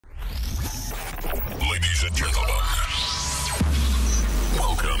Ladies and gentlemen,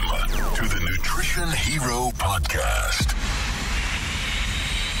 welcome to the Nutrition Hero Podcast.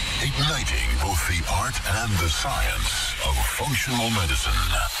 Igniting both the art and the science of functional medicine.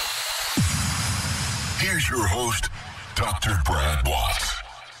 Here's your host, Dr. Brad Watts.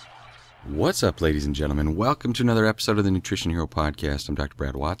 What's up, ladies and gentlemen? Welcome to another episode of the Nutrition Hero Podcast. I'm Dr.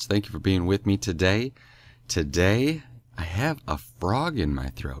 Brad Watts. Thank you for being with me today. Today, I have a frog in my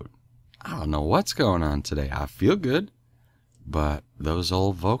throat. I don't know what's going on today. I feel good, but those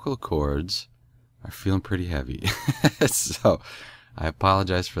old vocal cords are feeling pretty heavy. So I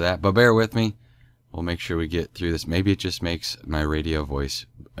apologize for that, but bear with me. We'll make sure we get through this. Maybe it just makes my radio voice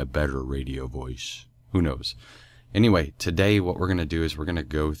a better radio voice. Who knows? Anyway, today what we're going to do is we're going to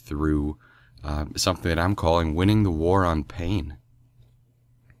go through something that I'm calling winning the war on pain.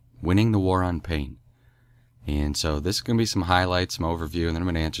 Winning the war on pain. And so this is going to be some highlights, some overview, and then I'm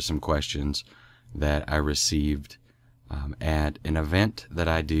going to answer some questions that I received at an event that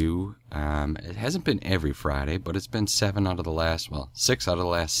I do. It hasn't been every Friday, but it's been 6 out of the last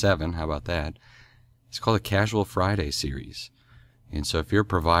 7. How about that? It's called a Casual Friday series. And so if you're a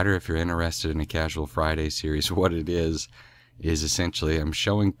provider, if you're interested in a Casual Friday series, what it is essentially I'm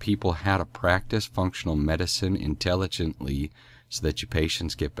showing people how to practice functional medicine intelligently so that your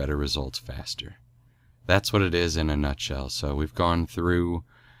patients get better results faster. That's what it is in a nutshell. So we've gone through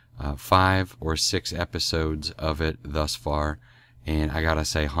 5 or 6 episodes of it thus far, and I gotta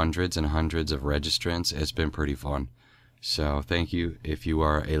say, hundreds and hundreds of registrants. It's been pretty fun. So thank you if you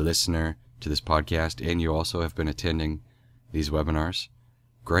are a listener to this podcast and you also have been attending these webinars.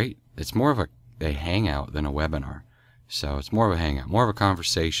 Great. It's more of a hangout than a webinar. So it's more of a hangout, more of a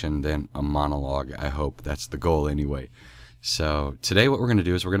conversation than a monologue. I hope that's the goal anyway. So today what we're going to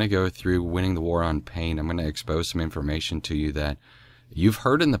do is we're going to go through winning the war on pain. I'm going to expose some information to you that you've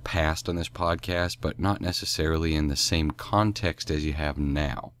heard in the past on this podcast, but not necessarily in the same context as you have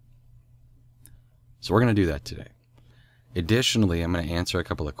now. So we're going to do that today. Additionally, I'm going to answer a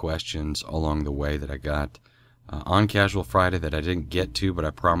couple of questions along the way that I got on Casual Friday that I didn't get to, but I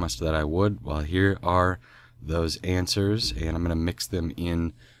promised that I would. Well, here are those answers, and I'm going to mix them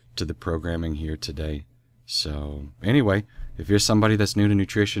in to the programming here today. So anyway, if you're somebody that's new to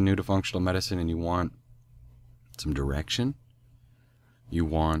nutrition, new to functional medicine, and you want some direction, you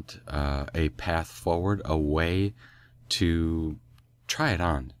want a path forward, a way to try it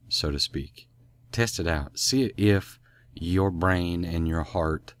on, so to speak. Test it out. See if your brain and your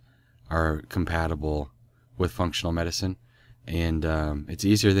heart are compatible with functional medicine. And it's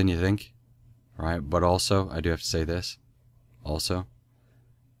easier than you think, right? But also, I do have to say this, also,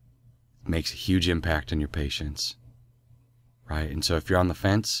 makes a huge impact on your patients, right? And so if you're on the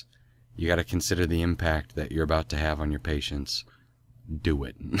fence, you got to consider the impact that you're about to have on your patients. Do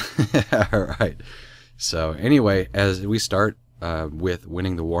it. All right. So anyway, as we start with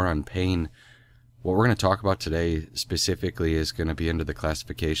winning the war on pain, what we're going to talk about today specifically is going to be under the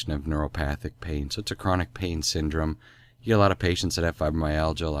classification of neuropathic pain. So it's a chronic pain syndrome. You get a lot of patients that have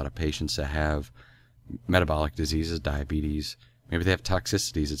fibromyalgia, a lot of patients that have metabolic diseases, diabetes, maybe they have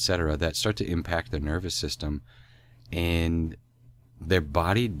toxicities, etc., that start to impact their nervous system, and their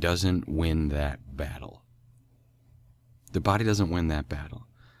body doesn't win that battle. The body doesn't win that battle.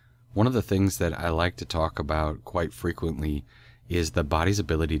 One of the things that I like to talk about quite frequently is the body's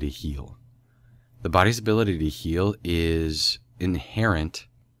ability to heal. The body's ability to heal is inherent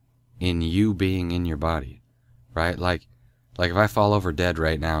in you being in your body, right? Like if I fall over dead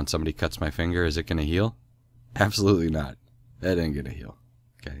right now and somebody cuts my finger, is it going to heal? Absolutely not. That ain't going to heal,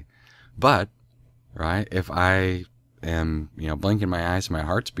 okay? But, right, if I am, blinking my eyes and my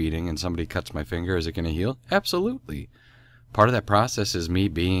heart's beating and somebody cuts my finger, is it going to heal? Absolutely. Part of that process is me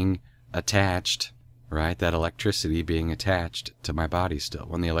being attached, right, that electricity being attached to my body still.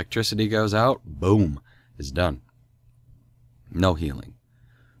 When the electricity goes out, boom, it's done. No healing.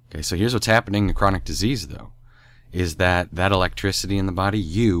 Okay, so here's what's happening in chronic disease, though, is that electricity in the body,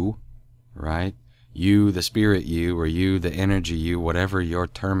 you, right, you, the spirit you, or you, the energy you, whatever your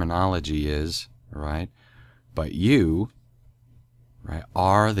terminology is, right, but you, right,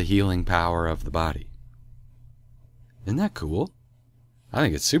 are the healing power of the body. Isn't that cool? I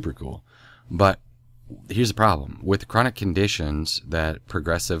think it's super cool. But here's the problem. With chronic conditions that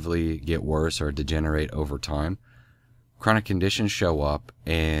progressively get worse or degenerate over time, chronic conditions show up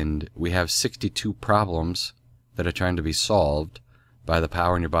and we have 62 problems that are trying to be solved by the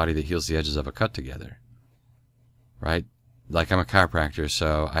power in your body that heals the edges of a cut together. Right? Like, I'm a chiropractor,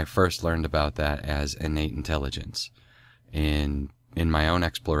 so I first learned about that as innate intelligence. And in my own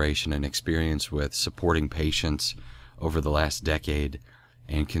exploration and experience with supporting patients over the last decade,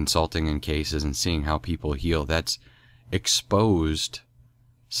 and consulting in cases and seeing how people heal, that's exposed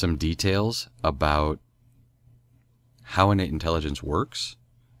some details about how innate intelligence works,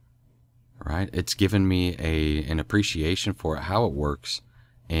 right? It's given me an appreciation for how it works,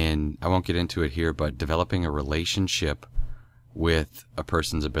 and I won't get into it here, but developing a relationship with a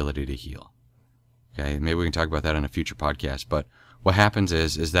person's ability to heal. Okay, maybe we can talk about that in a future podcast, but what happens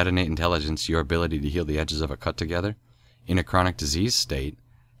is that innate intelligence, your ability to heal the edges of a cut together, in a chronic disease state,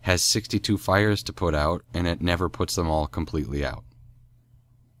 has 62 fires to put out, and it never puts them all completely out.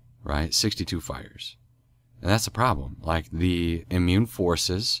 Right? 62 fires. And that's a problem. Like the immune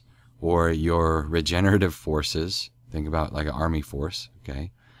forces or your regenerative forces, think about like an army force,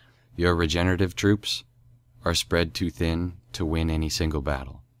 okay? Your regenerative troops are spread too thin to win any single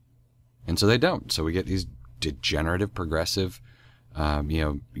battle. And so they don't. So we get these degenerative, progressive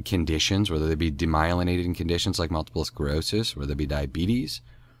conditions, whether they be demyelinating conditions like multiple sclerosis, whether they be diabetes,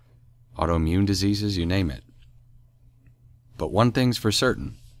 autoimmune diseases, you name it. But one thing's for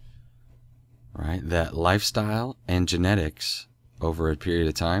certain, right? That lifestyle and genetics over a period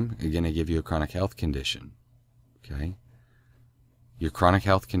of time are going to give you a chronic health condition. Okay? Your chronic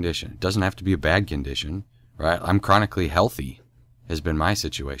health condition. It doesn't have to be a bad condition, right? I'm chronically healthy, has been my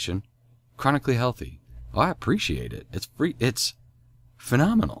situation. Chronically healthy. Oh, I appreciate it. It's free. It's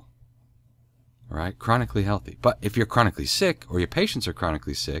phenomenal. All right? Chronically healthy. But if you're chronically sick or your patients are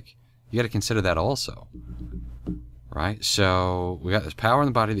chronically sick, you got to consider that also. Right? So we got this power in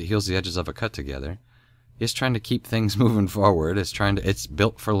the body that heals the edges of a cut together. It's trying to keep things moving forward. It's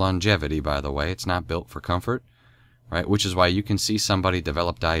built for longevity, by the way. It's not built for comfort. Right? Which is why you can see somebody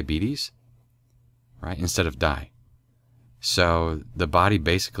develop diabetes, right, instead of die. So the body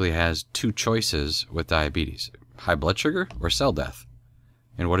basically has two choices with diabetes: high blood sugar or cell death.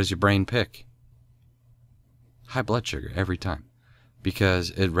 And what does your brain pick? High blood sugar every time. Because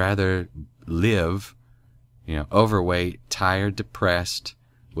it'd rather live, overweight, tired, depressed,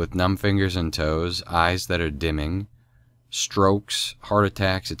 with numb fingers and toes, eyes that are dimming, strokes, heart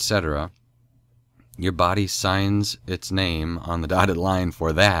attacks, etc. Your body signs its name on the dotted line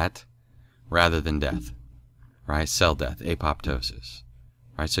for that rather than death. Right? Cell death, apoptosis.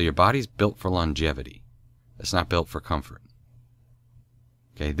 Right? So your body's built for longevity. It's not built for comfort.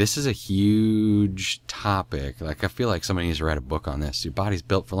 Okay, this is a huge topic. Like, I feel like somebody needs to write a book on this. Your body's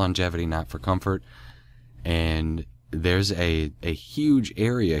built for longevity, not for comfort. And there's a huge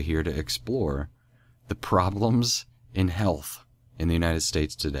area here to explore the problems in health in the United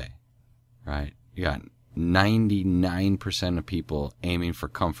States today. Right? You got 99% of people aiming for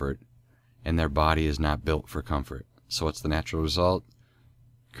comfort, and their body is not built for comfort. So what's the natural result?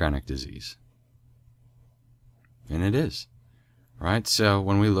 Chronic disease. And it is. Right? So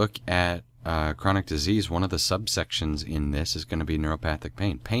when we look at chronic disease, one of the subsections in this is going to be neuropathic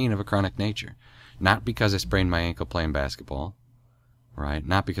pain. Pain of a chronic nature. Not because I sprained my ankle playing basketball. Right?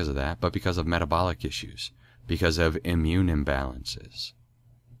 Not because of that, but because of metabolic issues. Because of immune imbalances.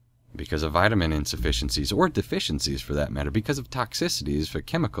 Because of vitamin insufficiencies or deficiencies for that matter. Because of toxicities for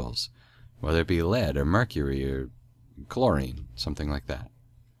chemicals. Whether it be lead or mercury or chlorine, something like that.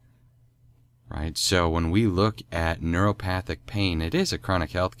 Right? So when we look at neuropathic pain, it is a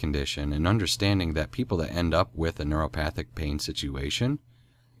chronic health condition, and understanding that people that end up with a neuropathic pain situation,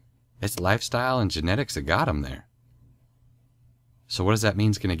 it's lifestyle and genetics that got them there. So what does that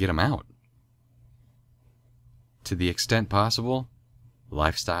mean is going to get them out? To the extent possible,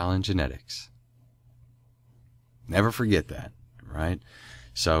 lifestyle and genetics. Never forget that, right?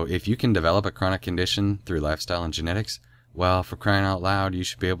 So if you can develop a chronic condition through lifestyle and genetics, well, for crying out loud, you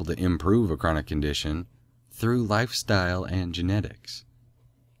should be able to improve a chronic condition through lifestyle and genetics.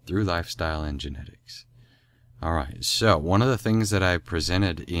 Through lifestyle and genetics. All right, so one of the things that I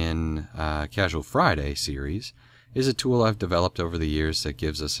presented in Casual Friday series is a tool I've developed over the years that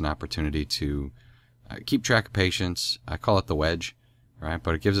gives us an opportunity to keep track of patients. I call it the wedge, right?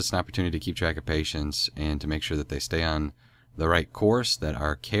 But it gives us an opportunity to keep track of patients and to make sure that they stay on the right course, that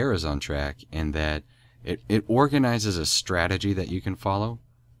our care is on track, and that it organizes a strategy that you can follow,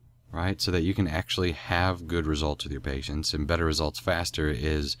 right? So that you can actually have good results with your patients, and better results faster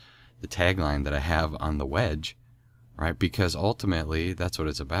is the tagline that I have on the wedge, right? Because ultimately, that's what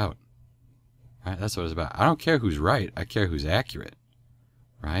it's about, right? That's what it's about. I don't care who's right. I care who's accurate,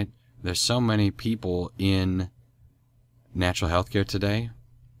 right? There's so many people in natural healthcare today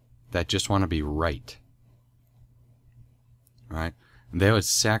that just want to be right, right? They would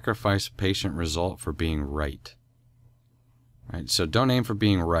sacrifice patient result for being right. Right? So don't aim for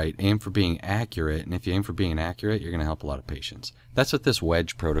being right, aim for being accurate, and if you aim for being accurate, you're going to help a lot of patients. That's what this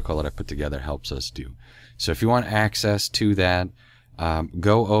wedge protocol that I put together helps us do. So if you want access to that,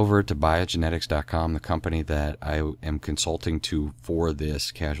 Go over to biogenetics.com, the company that I am consulting to for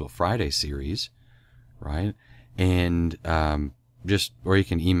this Casual Friday series, right? And or you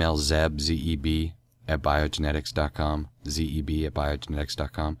can email Zeb, Z-E-B, at biogenetics.com, Z-E-B at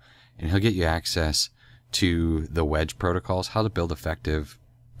biogenetics.com, and he'll get you access to the WEDGE protocols, how to build effective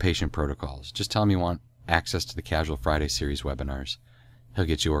patient protocols. Just tell him you want access to the Casual Friday series webinars. He'll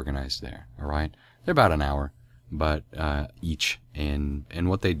get you organized there, all right? They're about an hour, but each. And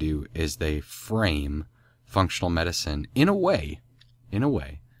what they do is they frame functional medicine in a way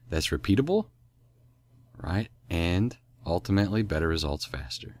that's repeatable, right? And ultimately better results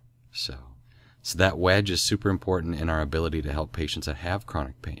faster. So that wedge is super important in our ability to help patients that have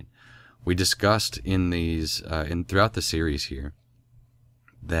chronic pain. We discussed in these, throughout the series here,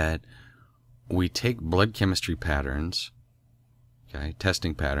 that we take blood chemistry patterns, okay,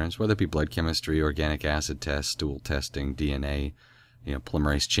 testing patterns, whether it be blood chemistry, organic acid tests, stool testing, DNA,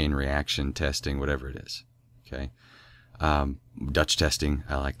 polymerase chain reaction testing, whatever it is, okay. Dutch testing,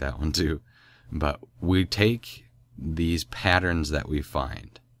 I like that one too. But we take these patterns that we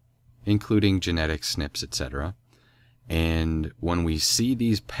find, including genetics, SNPs, etc., and when we see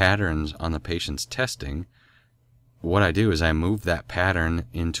these patterns on the patient's testing, what I do is I move that pattern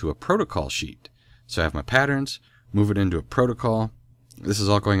into a protocol sheet. So I have my patterns, move it into a protocol. This is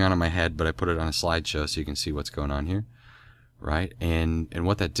all going on in my head, but I put it on a slideshow so you can see what's going on here, right? And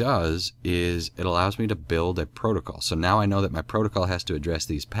what that does is it allows me to build a protocol. So now I know that my protocol has to address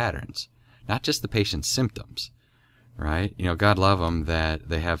these patterns, not just the patient's symptoms, right? God love them that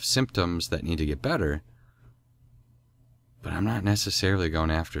they have symptoms that need to get better, but I'm not necessarily going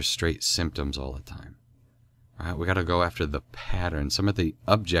after straight symptoms all the time. All right, we got to go after the pattern, some of the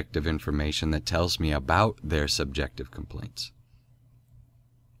objective information that tells me about their subjective complaints.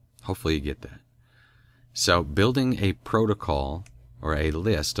 Hopefully you get that. So building a protocol or a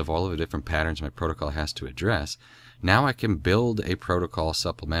list of all of the different patterns my protocol has to address, now I can build a protocol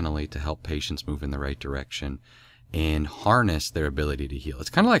supplementally to help patients move in the right direction and harness their ability to heal.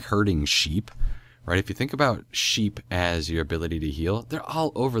 It's kind of like herding sheep. Right? If you think about sheep as your ability to heal, they're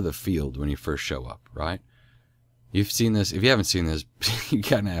all over the field when you first show up, right? You've seen this. If you haven't seen this, you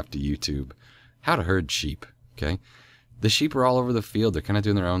kind of have to YouTube how to herd sheep, okay? The sheep are all over the field. They're kind of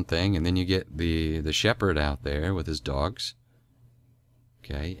doing their own thing, and then you get the shepherd out there with his dogs,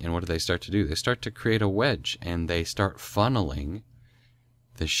 okay? And what do they start to do? They start to create a wedge, and they start funneling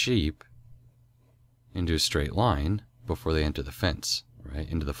the sheep into a straight line before they enter the fence, right,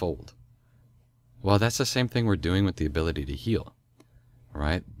 into the fold. Well, that's the same thing we're doing with the ability to heal,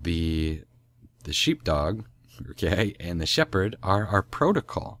 right? The sheepdog, okay, and the shepherd are our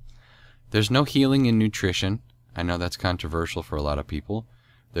protocol. There's no healing in nutrition. I know that's controversial for a lot of people.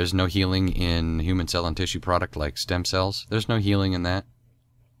 There's no healing in human cell and tissue product like stem cells. There's no healing in that,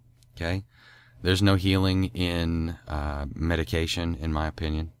 okay? There's no healing in medication, in my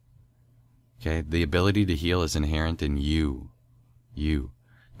opinion, okay? The ability to heal is inherent in you.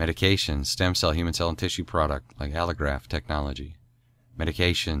 Medications, stem cell, human cell, and tissue product like allograft technology,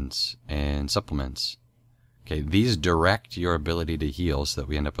 medications and supplements. Okay, these direct your ability to heal so that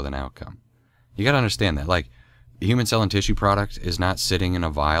we end up with an outcome. You got to understand that. Like, the human cell and tissue product is not sitting in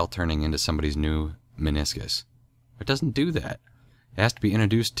a vial turning into somebody's new meniscus. It doesn't do that. It has to be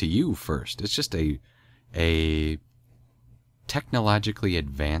introduced to you first. It's just a technologically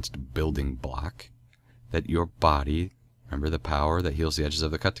advanced building block that your body, remember the power that heals the edges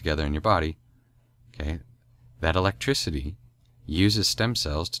of the cut together in your body, okay? That electricity uses stem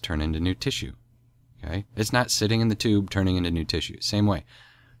cells to turn into new tissue, okay? It's not sitting in the tube turning into new tissue. Same way,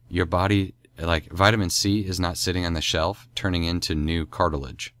 your body, like vitamin C is not sitting on the shelf turning into new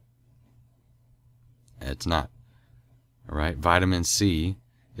cartilage. It's not, all right? Vitamin C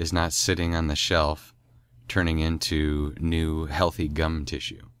is not sitting on the shelf turning into new healthy gum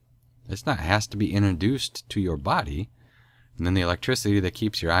tissue. It's not. It has to be introduced to your body. And then the electricity that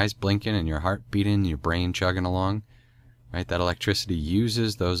keeps your eyes blinking and your heart beating and your brain chugging along, right? That electricity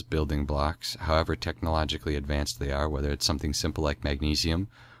uses those building blocks, however technologically advanced they are, whether it's something simple like magnesium,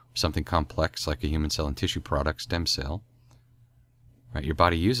 or something complex like a human cell and tissue product, stem cell, right? Your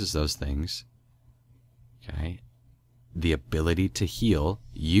body uses those things, okay? The ability to heal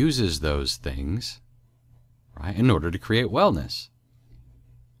uses those things, right, in order to create wellness.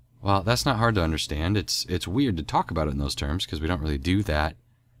 Well, that's not hard to understand. It's weird to talk about it in those terms because we don't really do that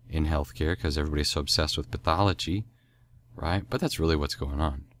in healthcare because everybody's so obsessed with pathology, right? But that's really what's going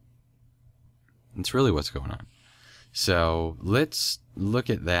on. It's really what's going on. So let's look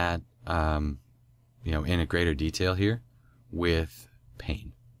at that, in a greater detail here with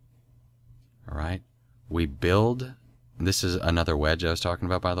pain. All right, we build And this is another wedge I was talking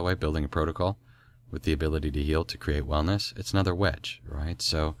about, by the way, building a protocol with the ability to heal, to create wellness. It's another wedge, right?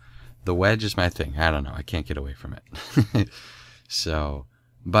 So the wedge is my thing. I don't know. I can't get away from it.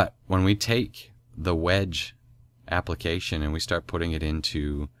 But when we take the wedge application and we start putting it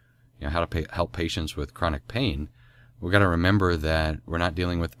into, how to help patients with chronic pain, we've got to remember that we're not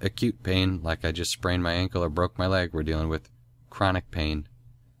dealing with acute pain, like I just sprained my ankle or broke my leg. We're dealing with chronic pain,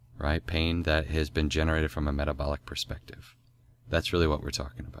 right? Pain that has been generated from a metabolic perspective. That's really what we're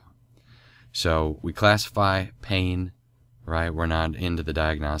talking about. So we classify pain, right? We're not into the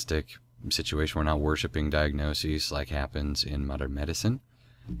diagnostic situation. We're not worshiping diagnoses like happens in modern medicine.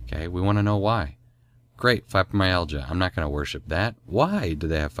 Okay, we want to know why. Great, fibromyalgia. I'm not going to worship that. Why do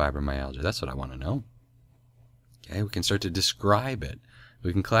they have fibromyalgia? That's what I want to know. Okay, we can start to describe it.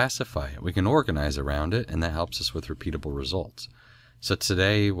 We can classify it. We can organize around it, and that helps us with repeatable results. So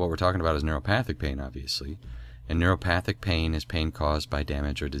today, what we're talking about is neuropathic pain, obviously. And neuropathic pain is pain caused by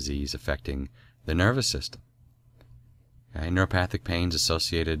damage or disease affecting the nervous system. Okay, neuropathic pain is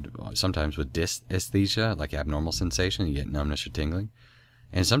associated sometimes with dysesthesia, like abnormal sensation. You get numbness or tingling.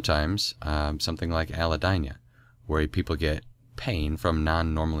 And sometimes something like allodynia, where people get pain from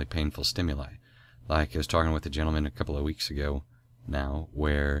non-normally painful stimuli. Like I was talking with a gentleman a couple of weeks ago now,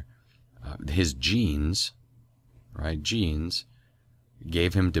 where his genes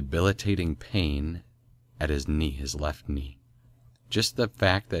gave him debilitating pain at his knee, his left knee. Just the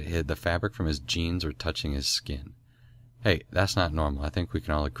fact that the fabric from his jeans were touching his skin. Hey, that's not normal. I think we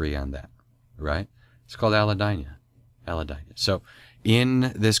can all agree on that, right? It's called allodynia. So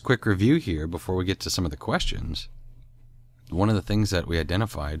in this quick review here, before we get to some of the questions, one of the things that we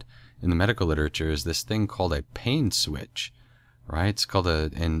identified in the medical literature is this thing called a pain switch, right? It's called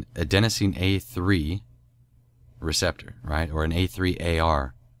an adenosine A3 receptor, right? Or an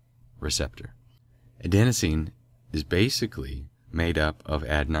A3AR receptor. Adenosine is basically made up of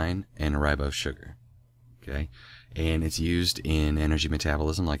adenine and ribose sugar, okay? And it's used in energy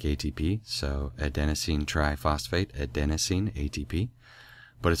metabolism like ATP, so adenosine triphosphate, adenosine, ATP.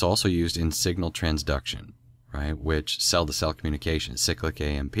 But it's also used in signal transduction, right, which cell-to-cell communication, cyclic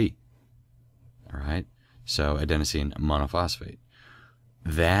AMP, all right? So adenosine monophosphate.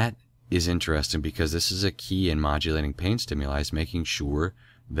 That is interesting because this is a key in modulating pain stimuli, is making sure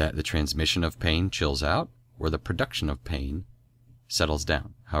that the transmission of pain chills out or the production of pain settles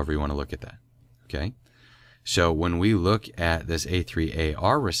down, however you want to look at that, okay? So when we look at this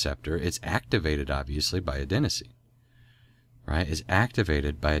A3AR receptor, it's activated obviously by adenosine, right? It's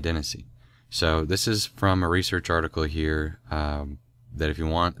activated by adenosine. So this is from a research article here that if you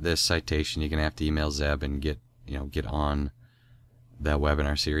want this citation, you're going to have to email Zeb and get on the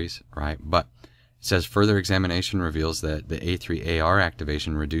webinar series, right? But it says further examination reveals that the A3AR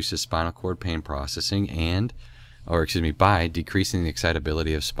activation reduces spinal cord pain processing by decreasing the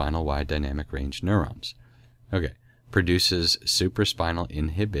excitability of spinal wide dynamic range neurons. Okay, produces supraspinal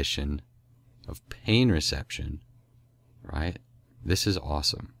inhibition of pain reception, right? This is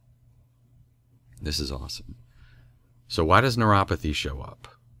awesome. This is awesome. So why does neuropathy show up?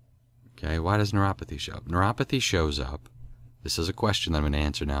 Okay, why does neuropathy show up? Neuropathy shows up. This is a question that I'm going to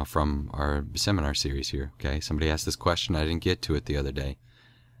answer now from our seminar series here, okay? Somebody asked this question. I didn't get to it the other day.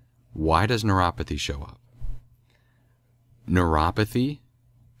 Why does neuropathy show up? Neuropathy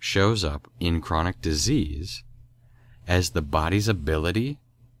shows up in chronic disease as the body's ability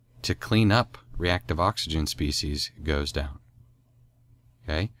to clean up reactive oxygen species goes down.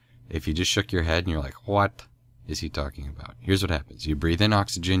 Okay? If you just shook your head and you're like, what is he talking about? Here's what happens. You breathe in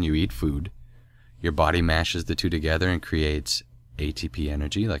oxygen, you eat food, your body mashes the two together and creates ATP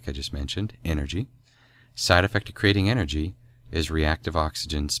energy, like I just mentioned, energy. Side effect of creating energy is reactive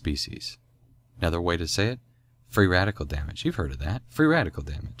oxygen species. Another way to say it, free radical damage. You've heard of that. Free radical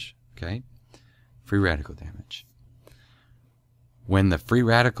damage. Okay? Free radical damage. When the free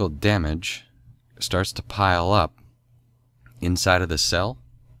radical damage starts to pile up inside of the cell,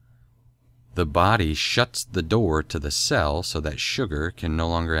 the body shuts the door to the cell so that sugar can no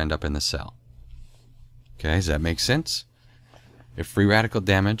longer end up in the cell. Okay, does that make sense? If free radical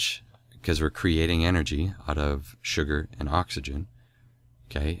damage, because we're creating energy out of sugar and oxygen,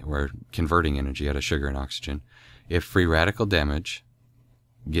 okay, we're converting energy out of sugar and oxygen. If free radical damage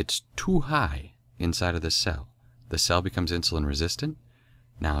gets too high inside of the cell becomes insulin resistant.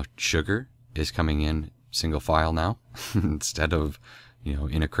 Now sugar is coming in single file now instead of,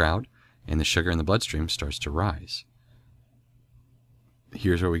 in a crowd, and the sugar in the bloodstream starts to rise.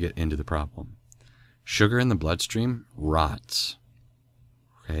 Here's where we get into the problem. Sugar in the bloodstream rots.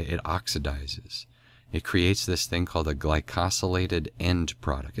 Okay, it oxidizes. It creates this thing called a glycosylated end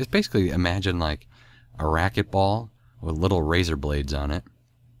product. It's basically, imagine like a racquetball with little razor blades on it,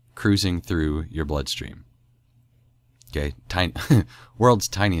 cruising through your bloodstream. Okay, world's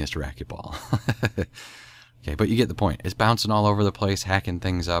tiniest racquetball. Okay, but you get the point. It's bouncing all over the place, hacking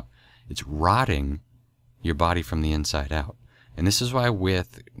things up. It's rotting your body from the inside out. And this is why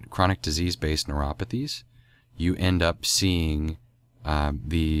with chronic disease-based neuropathies, you end up seeing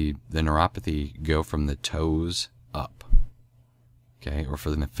the neuropathy go from the toes up, okay, or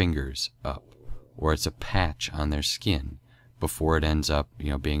from the fingers up, or it's a patch on their skin before it ends up,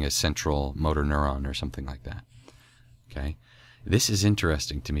 being a central motor neuron or something like that. Okay, this is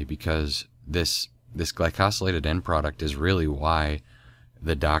interesting to me because this glycosylated end product is really why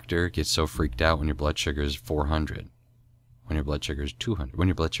the doctor gets so freaked out when your blood sugar is 400, when your blood sugar is 200, when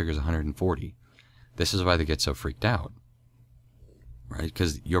your blood sugar is 140. This is why they get so freaked out, right?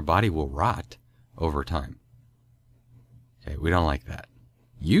 Because your body will rot over time. Okay, we don't like that.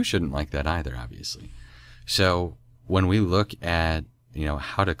 You shouldn't like that either, obviously. So when we look at,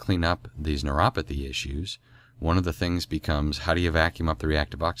 how to clean up these neuropathy issues, one of the things becomes, how do you vacuum up the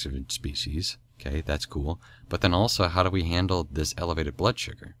reactive oxygen species? Okay, that's cool. But then also, how do we handle this elevated blood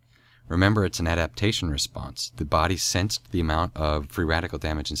sugar? Remember, it's an adaptation response. The body sensed the amount of free radical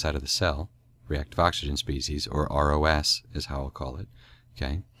damage inside of the cell, reactive oxygen species, or ROS is how I'll call it.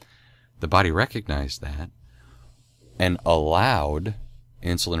 Okay, the body recognized that and allowed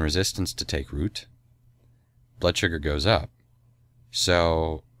insulin resistance to take root. Blood sugar goes up.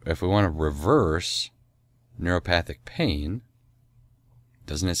 So if we want to reverse neuropathic pain,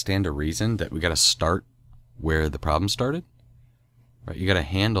 doesn't it stand to reason that we got to start where the problem started? Right? You got to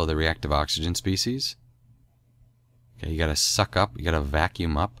handle the reactive oxygen species. Okay, you got to suck up, you got to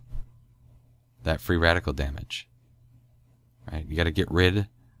vacuum up that free radical damage. Right? You got to get rid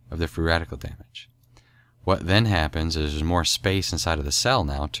of the free radical damage. What then happens is there's more space inside of the cell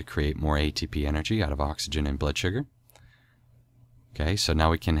now to create more ATP energy out of oxygen and blood sugar. Okay, so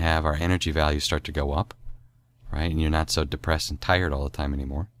now we can have our energy values start to go up, right? And you're not so depressed and tired all the time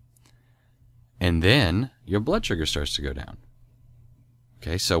anymore. And then your blood sugar starts to go down.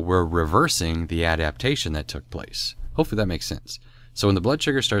 Okay, so we're reversing the adaptation that took place. Hopefully that makes sense. So when the blood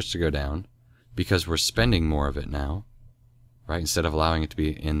sugar starts to go down, because we're spending more of it now, right, instead of allowing it to be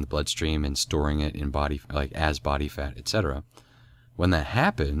in the bloodstream and storing it in body, like as body fat, etc. When that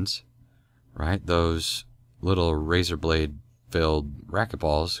happens, right, those little razor blade filled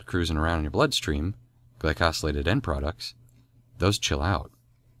racquetballs cruising around in your bloodstream, glycosylated end products, those chill out.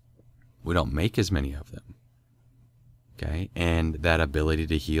 We don't make as many of them. Okay, and that ability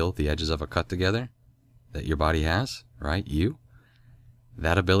to heal the edges of a cut together that your body has, right,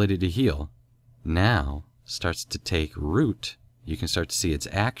 that ability to heal now starts to take root. You can start to see its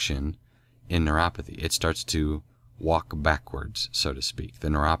action in neuropathy. It starts to walk backwards, so to speak. The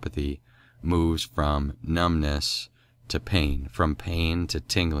neuropathy moves from numbness to pain, from pain to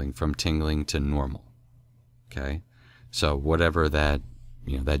tingling, from tingling to normal. Okay, so whatever that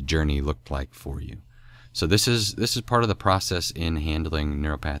that journey looked like for you. So this is part of the process in handling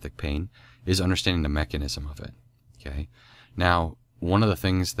neuropathic pain, is understanding the mechanism of it. Okay, now one of the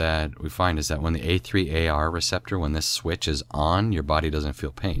things that we find is that when the A3AR receptor, when this switch is on, your body doesn't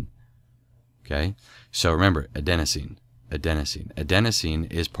feel pain. Okay, so remember, adenosine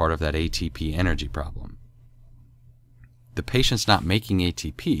is part of that ATP energy problem. The patient's not making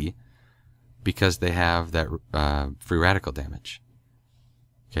ATP because they have that free radical damage.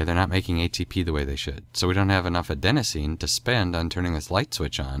 Okay, they're not making ATP the way they should. So we don't have enough adenosine to spend on turning this light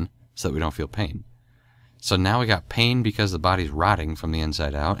switch on so that we don't feel pain. So now we got pain because the body's rotting from the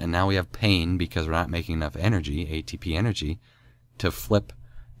inside out, and now we have pain because we're not making enough energy, ATP energy, to flip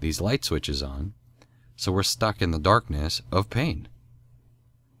these light switches on. So we're stuck in the darkness of pain.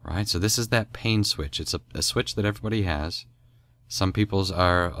 Right? So this is that pain switch. It's a switch that everybody has. Some people's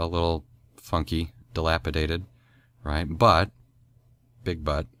are a little funky, dilapidated, right? But, big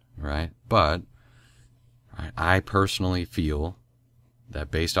but, right? But, right, I personally feel that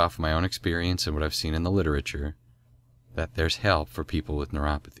based off of my own experience and what I've seen in the literature, that there's help for people with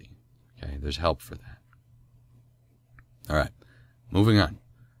neuropathy. Okay, there's help for that. All right, moving on.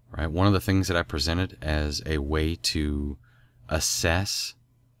 Right, one of the things that I presented as a way to assess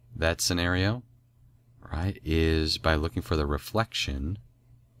that scenario, right, is by looking for the reflection,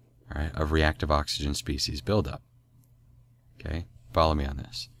 right, of reactive oxygen species buildup. Okay, follow me on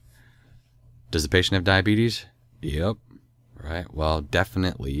this. Does the patient have diabetes? Yep. Right. Well,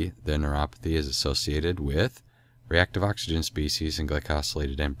 definitely the neuropathy is associated with reactive oxygen species and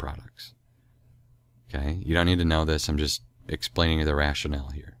glycosylated end products. Okay. You don't need to know this. I'm just explaining the rationale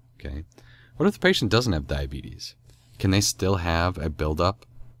here. Okay. What if the patient doesn't have diabetes? Can they still have a buildup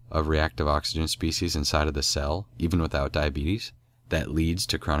of reactive oxygen species inside of the cell, even without diabetes, that leads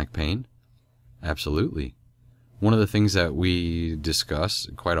to chronic pain? Absolutely. One of the things that we discuss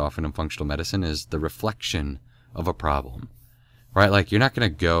quite often in functional medicine is the reflection of a problem, right? Like, you're not going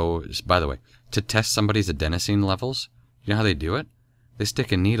to go, by the way, to test somebody's adenosine levels. You know how they do it? They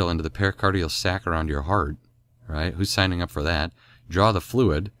stick a needle into the pericardial sac around your heart, right? Who's signing up for that? Draw the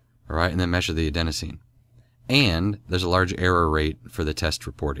fluid, all right, and then measure the adenosine. And there's a large error rate for the test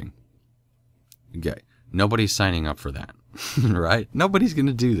reporting. Okay, nobody's signing up for that, right? Nobody's going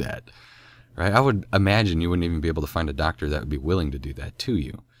to do that, right? I would imagine you wouldn't even be able to find a doctor that would be willing to do that to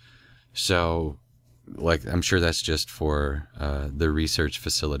you. So, like, I'm sure that's just for the research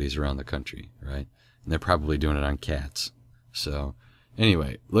facilities around the country, right? And they're probably doing it on cats. So,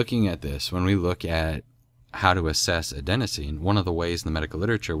 anyway, looking at this, when we look at how to assess adenosine, one of the ways in the medical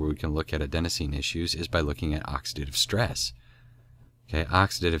literature where we can look at adenosine issues is by looking at oxidative stress. Okay,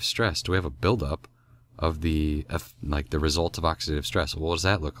 oxidative stress. Do we have a buildup of the result of oxidative stress? Well, what does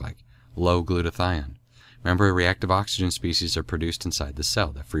that look like? Low glutathione. Remember, reactive oxygen species are produced inside the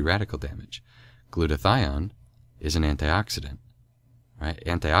cell, that free radical damage. Glutathione is an antioxidant, right?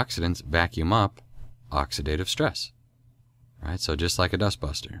 Antioxidants vacuum up oxidative stress, right? So just like a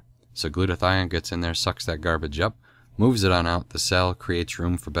dustbuster. So glutathione gets in there, sucks that garbage up, moves it on out the cell, creates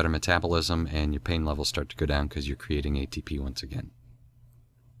room for better metabolism, and your pain levels start to go down because you're creating ATP once again.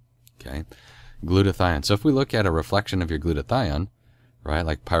 Okay, glutathione. So if we look at a reflection of your glutathione, right,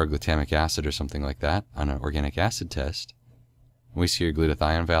 like pyroglutamic acid or something like that on an organic acid test, we see your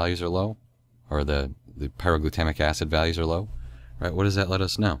glutathione values are low, or the pyroglutamic acid values are low, right? What does that let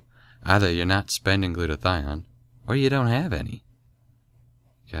us know? Either you're not spending glutathione, or you don't have any.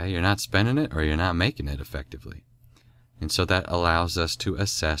 Okay, you're not spending it, or you're not making it effectively. And so that allows us to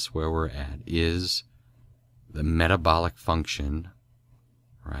assess where we're at. Is the metabolic function,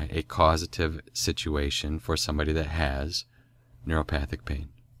 right, a causative situation for somebody that has neuropathic pain?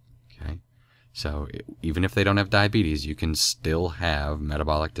 Okay, so even if they don't have diabetes, you can still have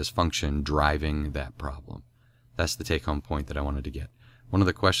metabolic dysfunction driving that problem. That's the take-home point that I wanted to get. One of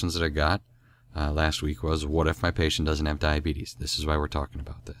the questions that I got last week was, what if my patient doesn't have diabetes? This is why we're talking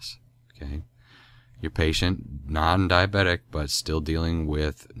about this. Okay, your patient, non-diabetic, but still dealing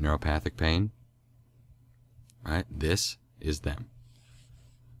with neuropathic pain, right? This is them.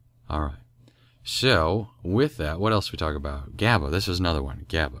 All right. So with that, what else we talk about? GABA. This is another one.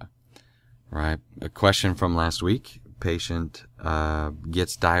 GABA. Right. A question from last week. Patient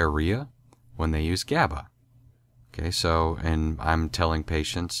gets diarrhea when they use GABA. Okay, so, and I'm telling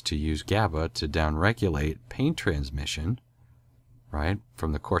patients to use GABA to downregulate pain transmission, right,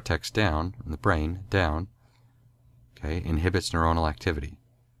 from the cortex down, from the brain down, okay, inhibits neuronal activity.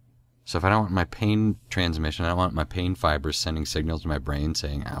 So if I don't want my pain transmission, I don't want my pain fibers sending signals to my brain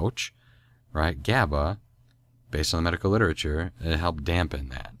saying, ouch, right, GABA, based on the medical literature, it helped dampen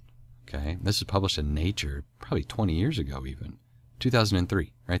that, okay. This was published in Nature probably 20 years ago even,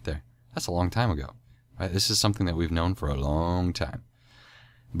 2003, right there. That's a long time ago. Right? This is something that we've known for a long time.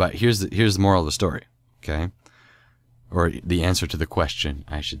 But here's the moral of the story, okay? Or the answer to the question,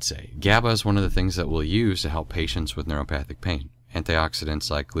 I should say. GABA is one of the things that we'll use to help patients with neuropathic pain. Antioxidants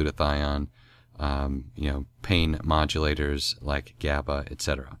like glutathione, pain modulators like GABA,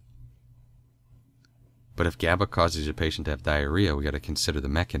 etc. But if GABA causes your patient to have diarrhea, we got to consider the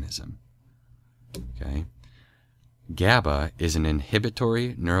mechanism, okay? GABA is an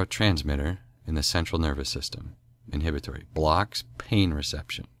inhibitory neurotransmitter in the central nervous system. Inhibitory. Blocks pain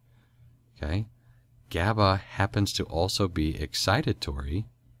reception. Okay? GABA happens to also be excitatory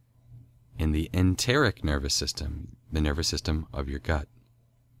in the enteric nervous system, the nervous system of your gut.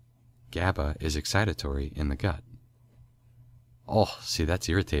 GABA is excitatory in the gut. Oh, see, that's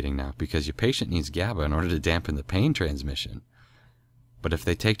irritating now, because your patient needs GABA in order to dampen the pain transmission. But if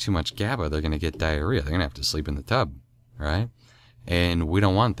they take too much GABA, they're going to get diarrhea. They're going to have to sleep in the tub, right? And we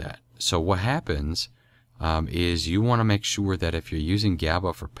don't want that. So what happens is you want to make sure that if you're using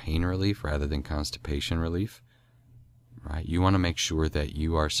GABA for pain relief rather than constipation relief, right, you want to make sure that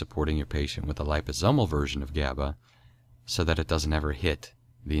you are supporting your patient with a liposomal version of GABA so that it doesn't ever hit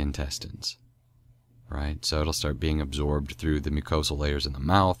the intestines, right? So it'll start being absorbed through the mucosal layers in the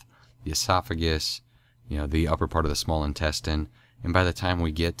mouth, the esophagus, the upper part of the small intestine, and by the time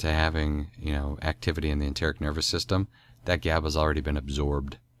we get to having, activity in the enteric nervous system, that GABA's already been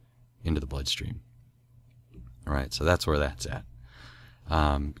absorbed into the bloodstream. All right, so that's where that's at.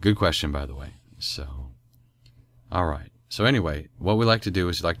 Good question, by the way. So, all right. So anyway, what we like to do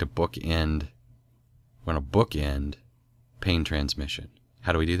is we like to bookend pain transmission.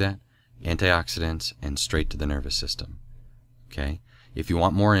 How do we do that? Antioxidants and straight to the nervous system. Okay? If you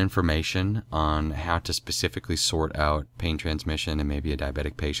want more information on how to specifically sort out pain transmission and maybe a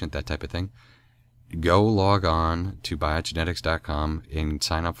diabetic patient, that type of thing, go log on to biogenetics.com and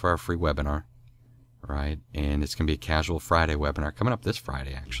sign up for our free webinar, right? And it's going to be a casual Friday webinar coming up this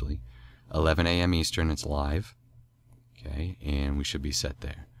Friday, actually. 11 a.m. Eastern, it's live. Okay, and we should be set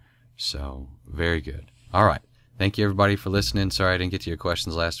there. So, very good. All right. Thank you, everybody, for listening. Sorry I didn't get to your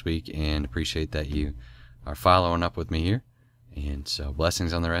questions last week, and appreciate that you are following up with me here. And so,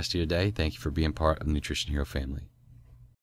 blessings on the rest of your day. Thank you for being part of the Nutrition Hero family.